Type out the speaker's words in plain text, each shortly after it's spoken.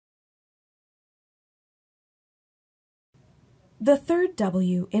The third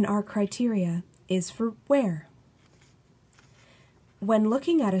W in our criteria is for where. When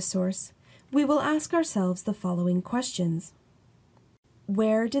looking at a source, we will ask ourselves the following questions.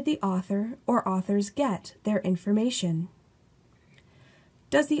 Where did the author or authors get their information?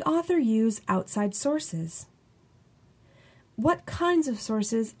 Does the author use outside sources? What kinds of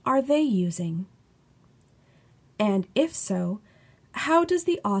sources are they using? And if so, how does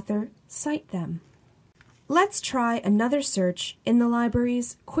the author cite them? Let's try another search in the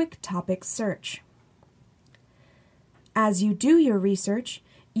library's Quick Topic search. As you do your research,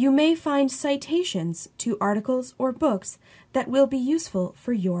 you may find citations to articles or books that will be useful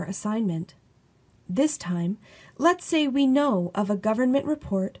for your assignment. This time, let's say we know of a government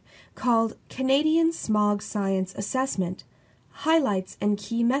report called Canadian Smog Science Assessment, Highlights and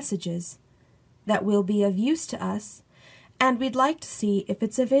Key Messages, that will be of use to us, and we'd like to see if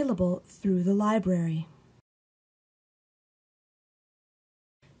it's available through the library.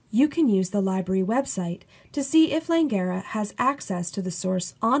 You can use the library website to see if Langara has access to the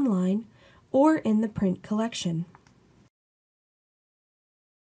source online or in the print collection.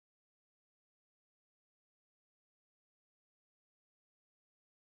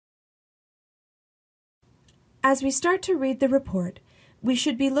 As we start to read the report, we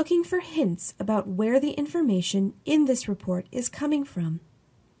should be looking for hints about where the information in this report is coming from.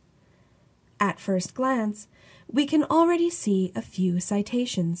 At first glance, we can already see a few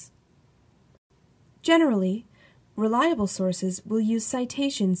citations. Generally, reliable sources will use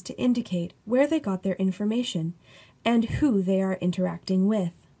citations to indicate where they got their information and who they are interacting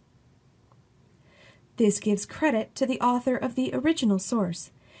with. This gives credit to the author of the original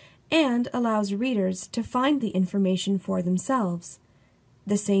source and allows readers to find the information for themselves.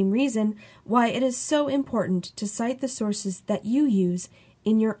 The same reason why it is so important to cite the sources that you use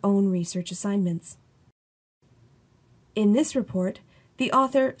in your own research assignments. In this report, the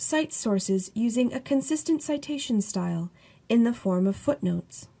author cites sources using a consistent citation style in the form of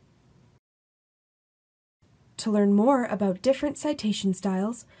footnotes. To learn more about different citation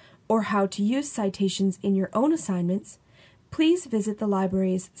styles or how to use citations in your own assignments, please visit the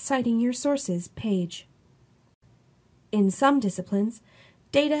library's Citing Your Sources page. In some disciplines,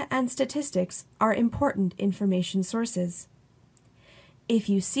 data and statistics are important information sources. If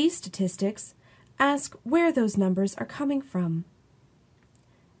you see statistics, ask where those numbers are coming from.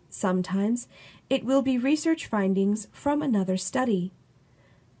 Sometimes it will be research findings from another study.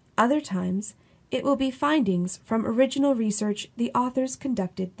 Other times it will be findings from original research the authors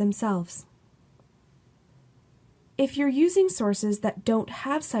conducted themselves. If you're using sources that don't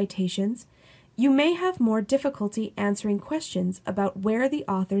have citations, you may have more difficulty answering questions about where the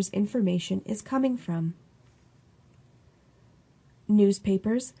author's information is coming from.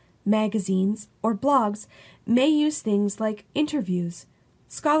 Newspapers, magazines, or blogs may use things like interviews,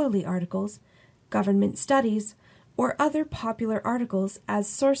 scholarly articles, government studies, or other popular articles as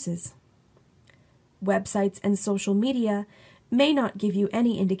sources. Websites and social media may not give you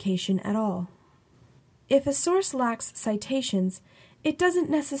any indication at all. If a source lacks citations, it doesn't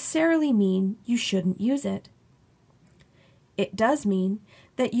necessarily mean you shouldn't use it. It does mean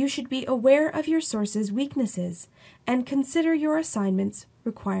that you should be aware of your source's weaknesses and consider your assignment's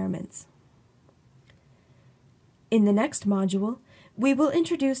requirements. In the next module, we will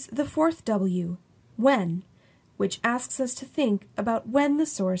introduce the fourth W, when, which asks us to think about when the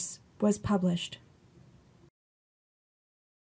source was published.